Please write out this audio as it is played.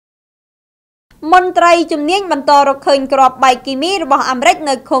មន្ត្រីជំនាញបន្តរកឃើញក្របបែកគីមីរបស់អាមេរិក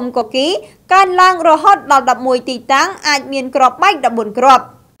នៅឃុំកូគីកើនឡើងរហូតដល់11ទីតាំងអាចមានក្របបែក14គ្រាប់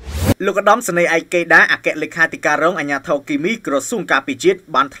លោកឧត្តមសេនីយ៍ឯកកេដាអគ្គលេខាធិការរងអាជ្ញាធរគីមីក្រសួងការពារជាតិ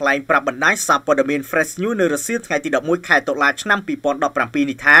បានថ្លែងប្រាប់បណ្ដាញសារព័ត៌មាន Fresh News នៅរសៀលថ្ងៃទី11ខែតុលាឆ្នាំ2017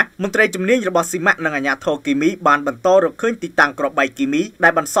នេះថាមន្ត្រីជំនាញរបស់ស៊ីម៉ាក់និងអាជ្ញាធរគីមីបានបន្តរកឃើញទីតាំងក្របបែកគីមីដែ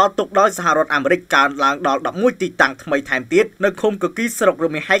លបន្សល់ទុកដោយសហរដ្ឋអាមេរិកកើនឡើងដល់11ទីតាំងថ្មីថែមទៀតនៅឃុំកូគីស្រុករ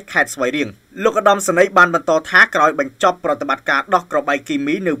មៀហែកខេត្តស្វាយរៀងលោកឧត្តមសេនីយ៍បានបន្តថាក្រោយបញ្ចប់ប្រតិបត្តិការដោះក្របបែកគី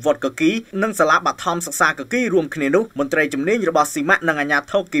មីនៅវត្តកូគីនិងសាលាបឋមសិក្សាកូគីរួមគ្នានោះមន្ត្រីជំនាញរបស់ស៊ីម៉ាក់និងអាជ្ញា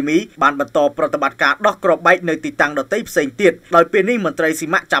ធរគីមីបានបន្តប្រតិបត្តិការដោះក្របបែកនៅទីតាំងដទៃផ្សេងទៀតដោយពេលនេះមន្ត្រីស៊ី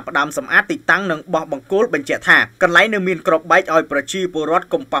ម៉ាក់ចាប់ផ្ដើមសម្អាតទីតាំងនិងបោះបង្គោលបញ្ជាក់ថាកន្លែងនៅមានក្របបែកឲ្យប្រជាពលរដ្ឋ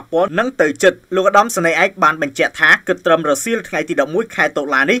កុំប៉ះពាល់និងទៅចិត្តលោកឧត្តមសេនីយ៍ឯកបានបញ្ជាក់ថាគិតត្រឹមរសៀលថ្ងៃទី11ខែតុ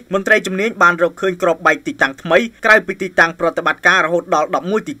លានេះមន្ត្រីជំនាញបានរកឃើញក្របបែកទីតាំងថ្មីក្រៅពីទីតាំងប្រតិបត្តិការរហូតដល់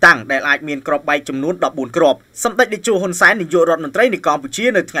11ទីតាំងដែលអាចមានក្របបែកចំនួន14គ្រាប់សម្ដេចតេជោហ៊ុនសែននាយករដ្ឋមន្ត្រីនៃកម្ពុជា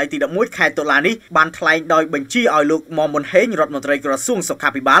នៅថ្ងៃទី11ខែតុលានេះបានថ្លែងដោយបញ្ជាឲ្យលោកមុំមុនហេងរដ្ឋមន្ត្រីក្រសួងសុខា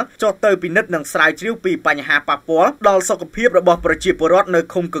ភិបាលចុះទៅពិនិត្យនិងស្រាវជ្រាវពីបញ្ហាប៉ះពាល់ដល់សុខភាពរបស់ប្រជាពលរដ្ឋនៅ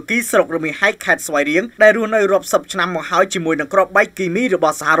ឃុំកូគីស្រុករមៀហែកខេត្តស្វាយរៀងដែលរស់នៅរាប់សិបឆ្នាំមកហើយជាមួយនឹងក្របបែកគីមីរប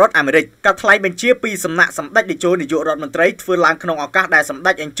ស់សហរដ្ឋអាមេរិកការថ្លែងបញ្ជាពីសំណាក់សម្ដេចតេជោនាយករដ្ឋមន្ត្រីធ្វើឡើងក្នុងឱកាសដែលសម្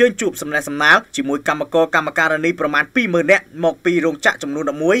ដេចអញ្ជើញជួបសំណេះសំណាលជាមួយគណៈកម្មការនីប្រមាណ 20,000 នាក់មកពីរោងចក្រចំនួន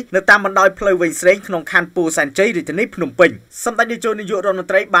11នៅតាមបណ្ដោយផ្លូវវែងស្រេងក្នុងខណ្ឌពោធិ៍សែនជ័យរាជធានីភ្នំពេញសម្ដេចតេជោនាយករដ្ឋមន្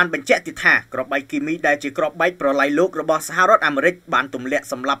ត្រីបានបញ្ជាក់ទៀតថាក្របបែកគីមីដែលជាក្របបែកប្រឡាយលោករបស់សហរដ្ឋអាមេរិកបានទម្លាក់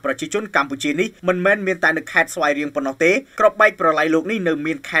សម្លាប់ប្រជាជនកម្ពុជានេះមិនមែនមានតែនៅខេត្តស្វាយរៀងប៉ុណ្ណោះទេក្របបែកប្រឡាយលោកនេះនៅ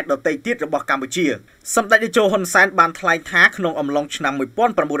មានខេត្តដទៃទៀតរបស់កម្ពុជាសម្ដេចតេជោហ៊ុនសែនបានថ្លែងថាក្នុងអំឡុងឆ្នាំ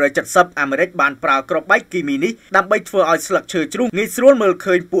1970អាមេរិកបានប្រើក្របបែកគីមីនេះដើម្បីធ្វើឲ្យស្លឹកឈើជ្រុះងាយស្រួលមើល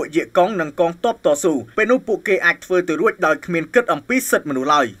ឃើញពួកយេកុងនិងកងទ័ពតស៊ូពេលនោះពួកគេអាចធ្វើទៅរួចដោយគ្មានគិតអំពីសិទ្ធិមនុស្ស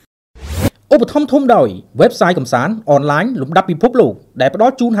ឡើយឧបត្ថម្ភធំដោយ website កំសាន្តអនឡាញលំដាប់ពិភពលោកដែលផ្ដ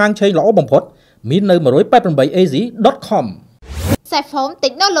ល់ជូនហាងឆេងល្អបំផុតមាននៅ 188az.com Safe Home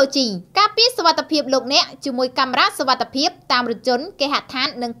Technology ការពារសុវត្ថិភាពលោកអ្នកជាមួយកាមេរ៉ាសុវត្ថិភាពតាមរថយន្តគេហដ្ឋាន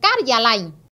និងការិយាល័យ